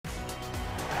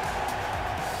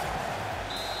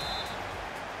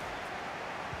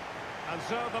And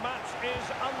so the match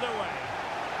is underway.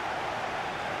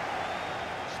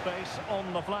 Space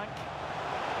on the flank.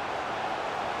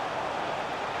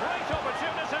 Great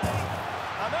opportunity.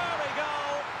 And there we go.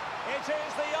 It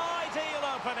is the ideal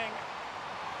opening.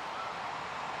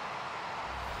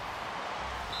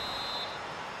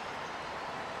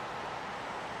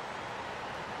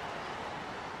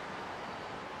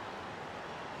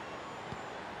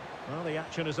 Well, the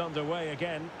action is underway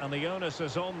again, and the onus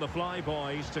is on the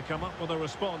Flyboys to come up with a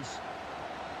response.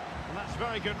 And that's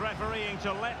very good refereeing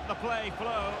to let the play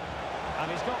flow. And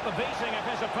he's got the beating of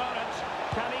his opponent.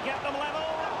 Can he get them level?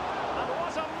 And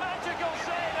what a magical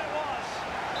save it was!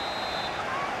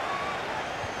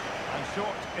 And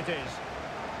short it is.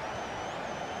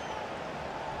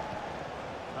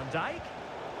 Van Dijk?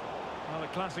 Well, a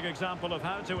classic example of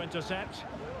how to intercept.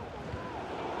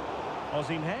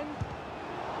 Osimhen.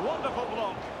 Wonderful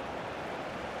block.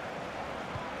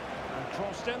 And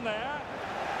crossed in there.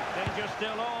 Danger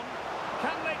still on.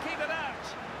 Can they keep it out?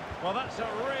 Well, that's a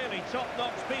really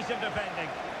top-notch piece of defending.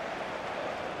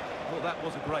 Well, that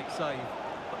was a great save.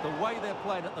 But the way they're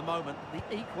playing at the moment, the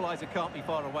equaliser can't be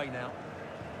far away now.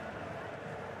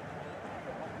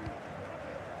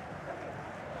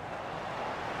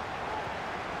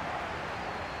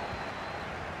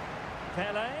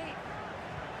 Pele.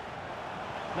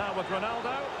 Now with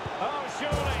Ronaldo. Oh,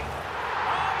 surely.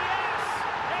 Oh, yes!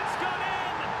 It's gone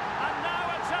in! And now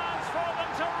a chance for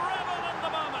them to revel in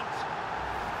the moment.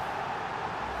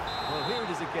 Well, here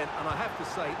it is again, and I have to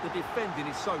say, the defending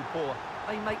is so poor.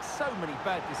 They make so many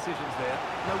bad decisions there.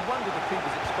 No wonder the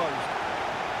keeper's exposed.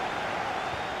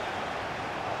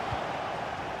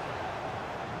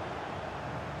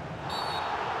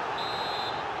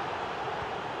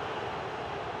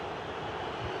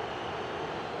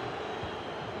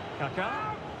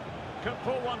 Kaká could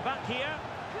pull one back here.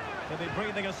 They'll be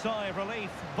breathing a sigh of relief.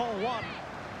 Ball one.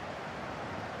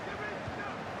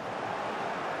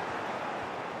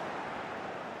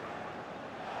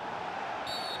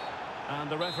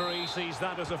 And the referee sees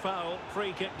that as a foul.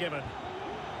 Free kick given.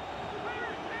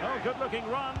 Oh, good-looking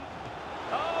run.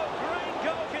 Oh,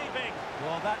 great goalkeeping.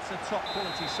 Well, that's a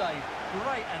top-quality save.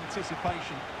 Great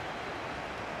anticipation.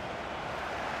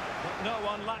 But no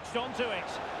one latched onto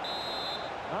it.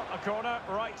 Well, a corner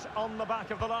right on the back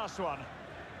of the last one.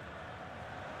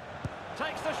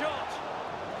 Takes the shot.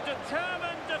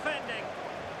 Determined defending.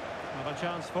 Another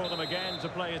chance for them again to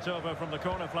play it over from the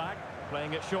corner flag.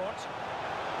 Playing it short.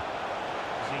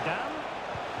 Zidane.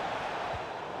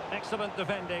 Excellent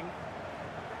defending.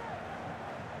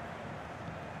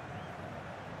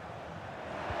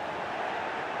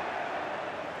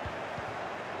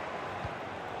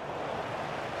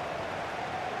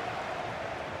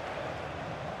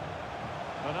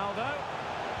 Ronaldo.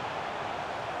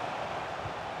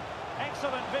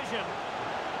 Excellent vision.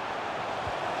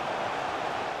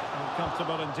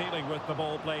 Uncomfortable in dealing with the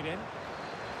ball played in.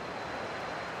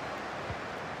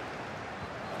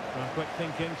 Well, quick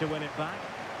thinking to win it back.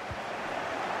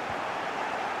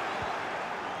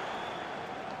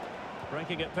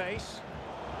 Breaking at pace.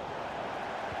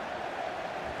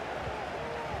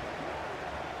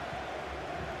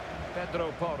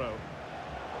 Pedro Porro.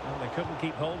 Well, they couldn't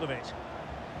keep hold of it.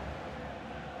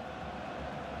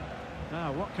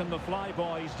 Now, what can the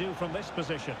Flyboys do from this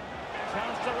position?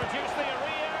 Chance to reduce the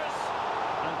arrears.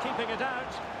 And keeping it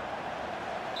out.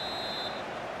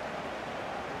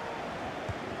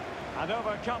 And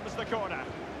over comes the corner.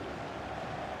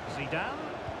 Zidane.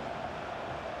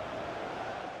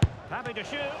 Happy to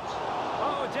shoot.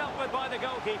 Oh, dealt with by the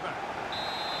goalkeeper.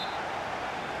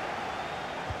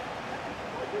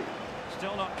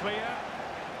 Still not clear.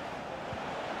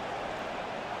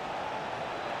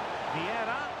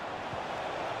 Vieira.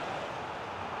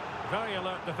 Very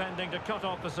alert defending to cut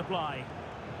off the supply.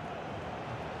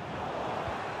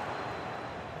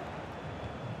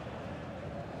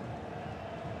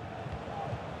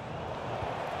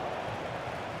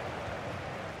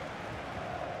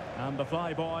 And the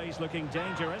Flyboys looking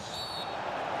dangerous.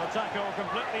 The tackle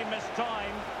completely missed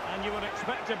time, and you would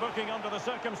expect a booking under the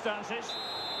circumstances.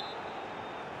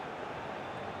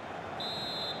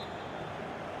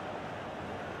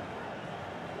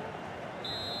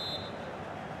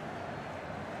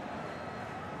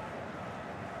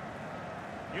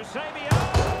 Eusebio!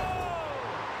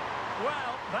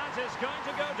 Well, that is going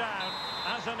to go down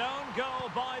as an own goal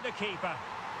by the keeper.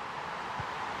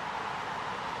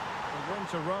 The room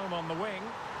to roam on the wing.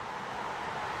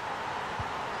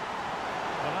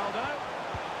 Ronaldo.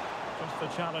 Just the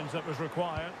challenge that was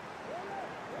required.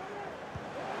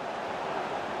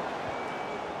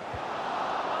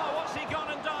 Oh, what's he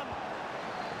gone and done?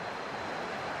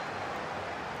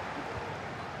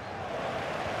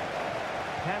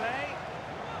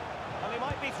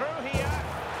 through here.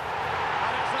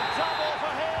 And it's a double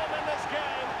for him in this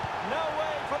game. No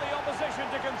way for the opposition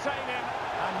to contain him.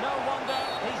 And no wonder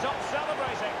he's off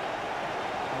celebrating.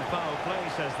 And foul play,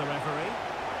 says the referee.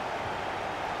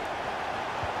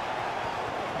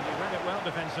 And he read it well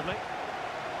defensively.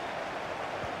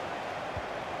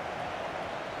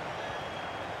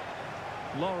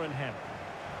 Lauren Hemp.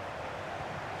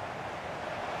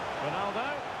 Ronaldo.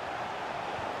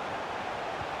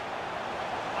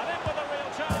 And in with a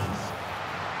real chance.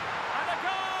 And a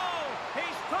goal!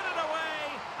 He's put it away.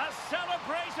 A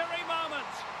celebratory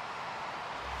moment.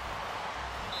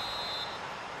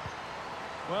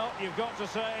 Well, you've got to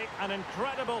say, an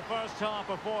incredible first-half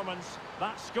performance.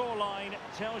 That scoreline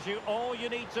tells you all you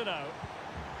need to know.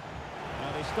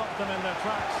 Now, they stopped them in their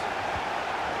tracks.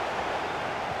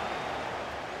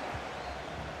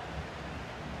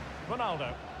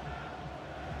 Ronaldo.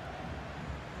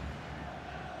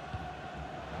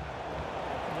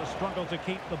 The struggle to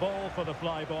keep the ball for the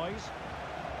Flyboys.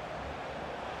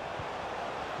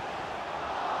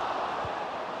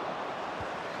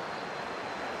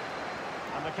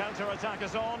 And the counter-attack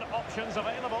is on. Options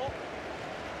available.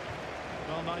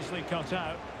 Well, nicely cut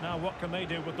out. Now what can they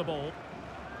do with the ball?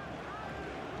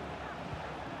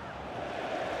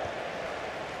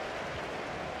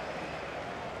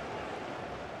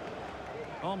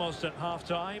 Almost at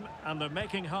half-time, and they're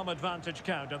making home advantage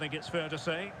count, I think it's fair to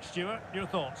say. Stuart, your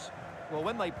thoughts? Well,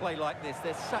 when they play like this,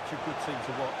 they're such a good team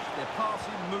to watch. Their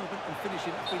passing, movement and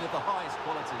finishing have been of the highest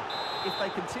quality. If they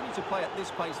continue to play at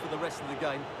this pace for the rest of the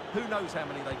game, who knows how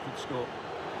many they could score.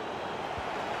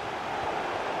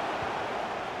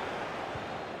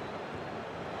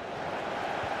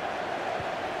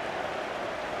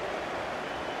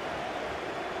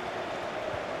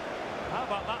 How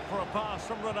about that for a pass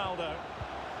from Ronaldo?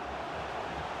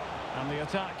 And the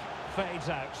attack fades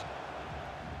out.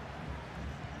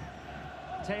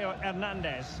 Theo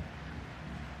Hernandez.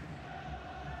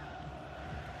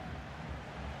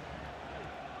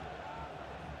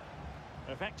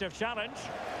 Effective challenge.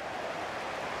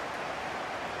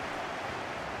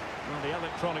 Well, the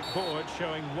electronic board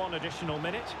showing 1 additional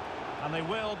minute. And they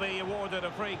will be awarded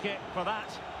a free kick for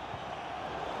that.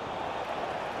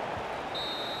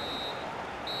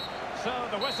 So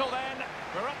the whistle then.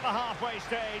 We're at the halfway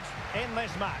stage in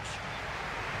this match.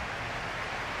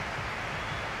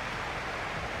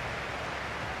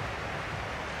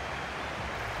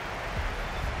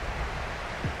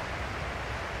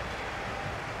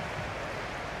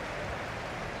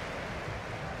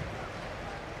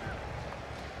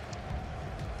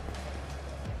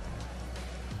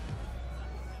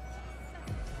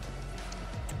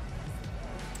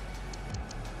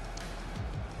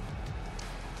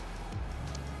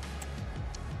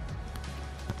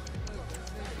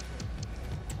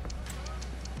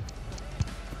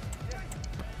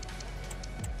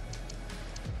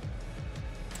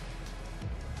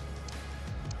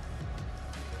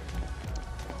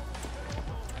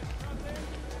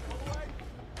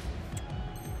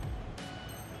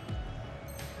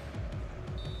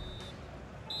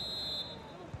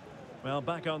 Well,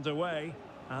 back underway,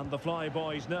 and the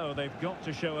Flyboys know they've got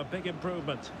to show a big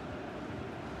improvement.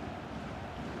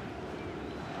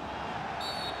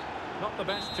 Not the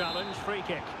best challenge, free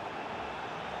kick.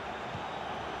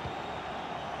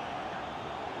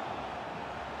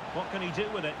 What can he do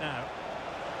with it now?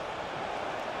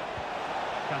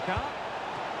 Kaká.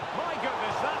 My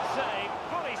goodness, that save.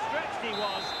 Fully stretched he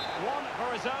was. One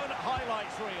for his own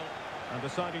highlights reel. And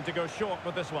deciding to go short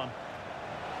with this one.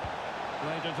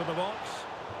 Played into the box.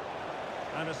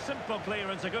 And a simple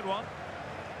clearance, a good one.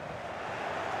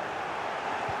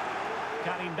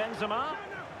 Karim Benzema.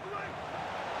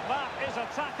 That is a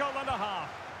tackle and a half.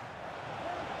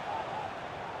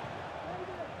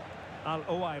 Al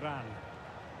Owairan.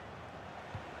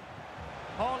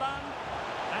 Haaland.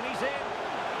 And he's in.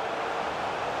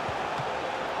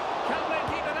 Can they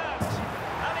keep it out?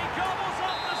 And he gobbles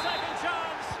up the second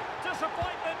chance.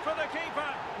 Disappointment for the keeper.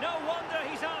 No wonder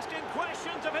he's asking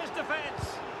questions of his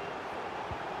defence.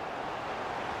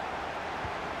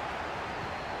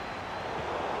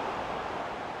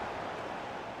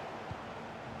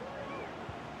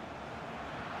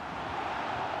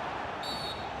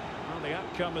 Well, the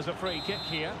outcome is a free kick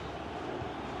here.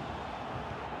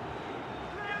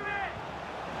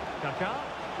 Kaká.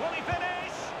 Will he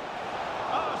finish?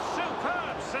 Oh,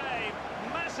 superb save.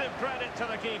 Massive credit to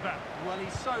the keeper. Well,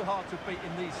 he's so hard to beat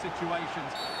in these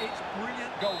situations. It's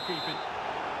brilliant goalkeeping.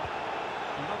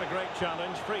 Another great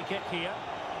challenge. Free kick here.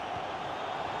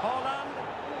 Haaland.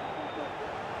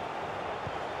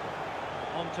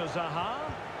 On to Zaha.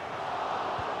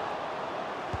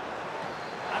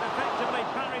 And effectively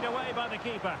Parried away by the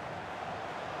keeper.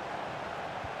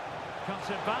 Cuts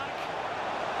it back.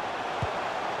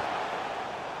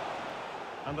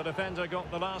 And the defender got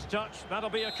the last touch. That'll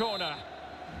be a corner.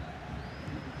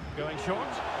 Going short.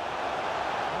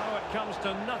 Oh, it comes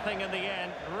to nothing in the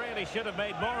end. Really should have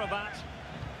made more of that.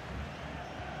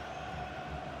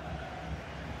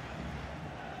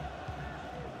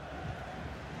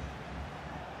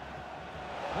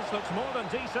 This looks more than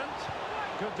decent.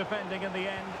 Good defending in the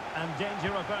end, and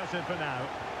danger averted for now.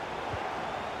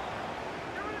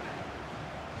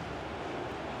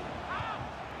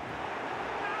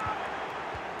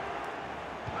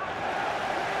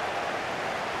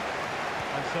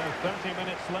 And so 30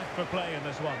 minutes left for play in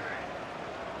this one.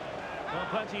 Well,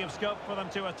 plenty of scope for them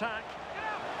to attack.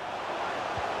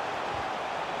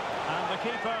 And the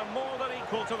keeper more than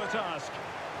equal to the task.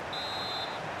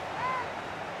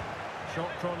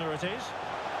 Short corner it is.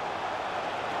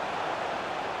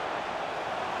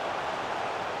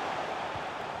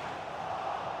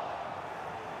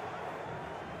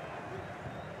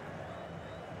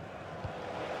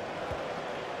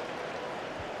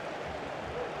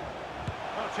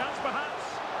 Oh, chance perhaps.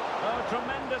 Oh,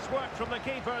 tremendous work from the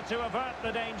keeper to avert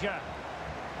the danger.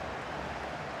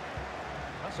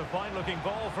 That's a fine-looking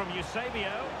ball from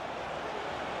Eusebio.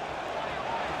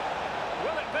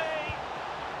 Will it be?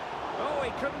 Oh,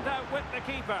 he couldn't outwit the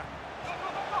keeper.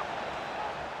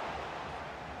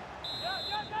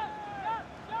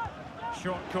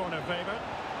 Short corner favoured.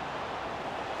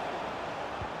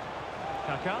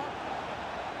 Kaká.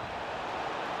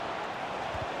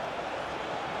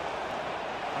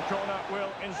 A corner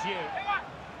will ensue.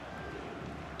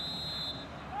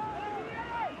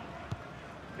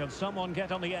 Can someone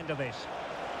get on the end of this?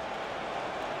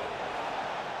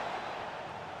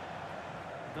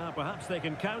 Now perhaps they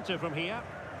can counter from here.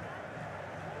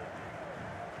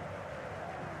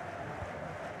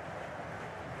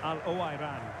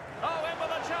 Al-Owairan. Oh, in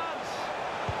with a chance!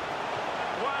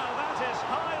 Well, that is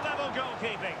high-level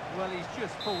goalkeeping. Well, he's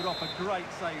just pulled off a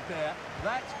great save there.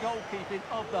 That's goalkeeping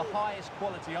of the highest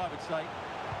quality, I would say.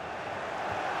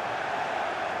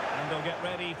 And they'll get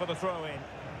ready for the throw-in.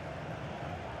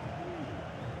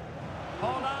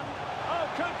 Haaland. Oh,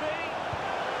 could be.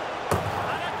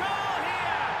 And a goal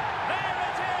here. There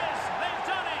it is. They've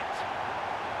done it.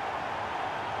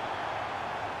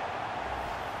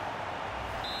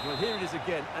 Well, here it is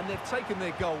again, and they've taken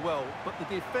their goal well, but the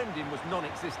defending was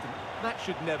non-existent. That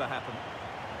should never happen.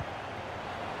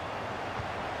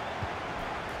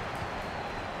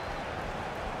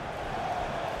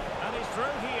 And he's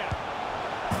through here.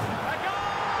 A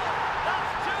goal!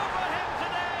 That's two for him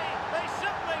today. They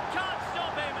simply can't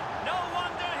stop him. No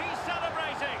wonder he's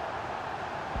celebrating.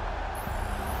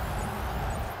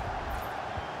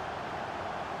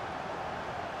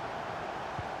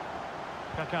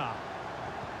 Kaká.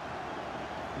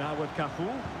 Now with Cafu.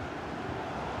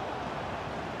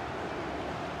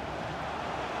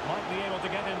 Might be able to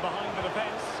get in behind the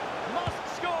defence.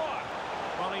 Must score!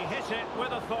 Well, he hit it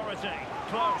with authority.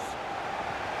 Close.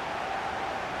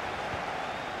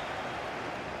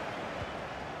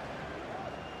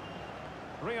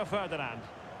 Rio Ferdinand.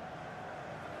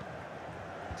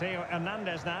 Theo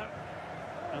Hernandez now.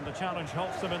 And the challenge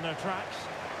halts them in their tracks.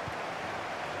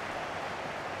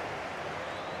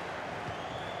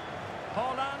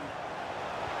 Haaland.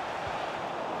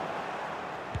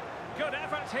 Good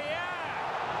effort here.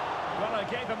 Well, I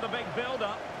gave him the big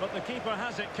build-up, but the keeper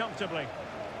has it comfortably.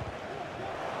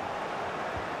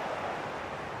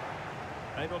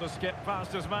 Able to skip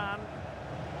past his man.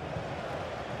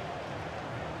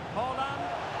 Haaland.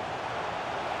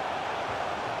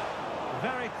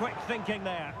 Very quick thinking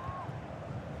there.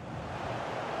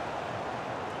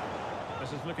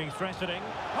 This is looking threatening.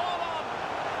 Haaland!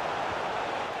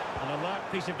 An alert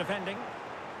piece of defending.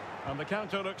 And the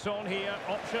counter looks on here.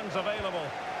 Options available.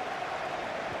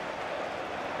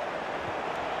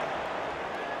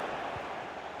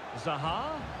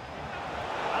 Zaha.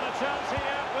 And a chance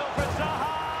here. Wilfried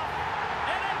Zaha.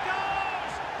 In it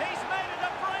goes! He's made it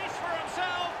a brace for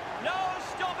himself. No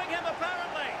stopping him,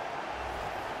 apparently.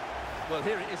 Well,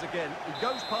 here it is again. He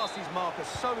goes past his marker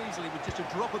so easily with just a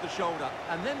drop of the shoulder.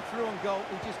 And then through on goal,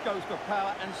 he just goes for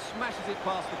power and smashes it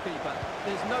past the keeper.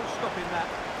 There's no stopping that.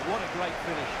 What a great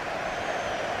finish.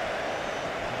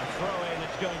 And a throw-in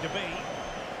it's going to be.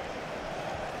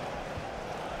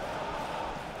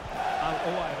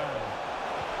 Al-Owairan.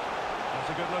 That's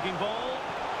a good-looking ball.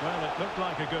 Well, it looked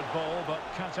like a good ball, but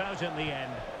cut out in the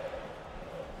end.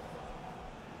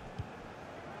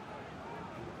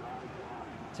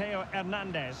 Theo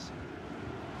Hernandez.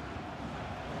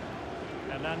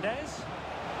 Hernandez.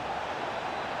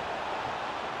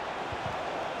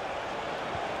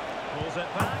 Pulls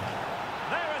it back.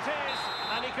 There it is,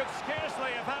 and he could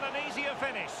scarcely have had an easier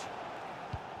finish.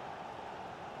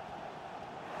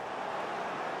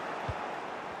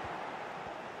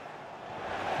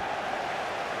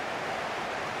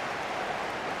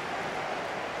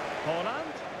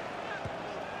 Holland.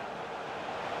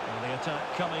 And the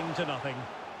attack coming to nothing.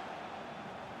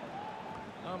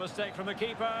 No mistake from the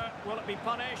keeper. Will it be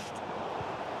punished?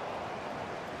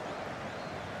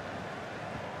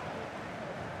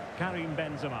 Karim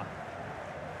Benzema.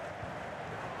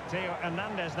 Theo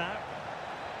Hernandez now.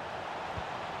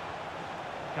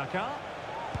 Kaká.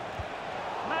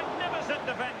 Magnificent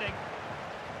defending.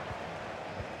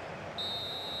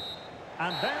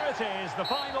 And there it is, the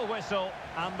final whistle,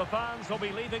 and the fans will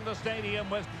be leaving the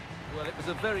stadium with... Well, it was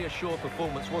a very assured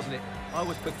performance, wasn't it? I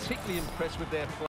was particularly impressed with their play.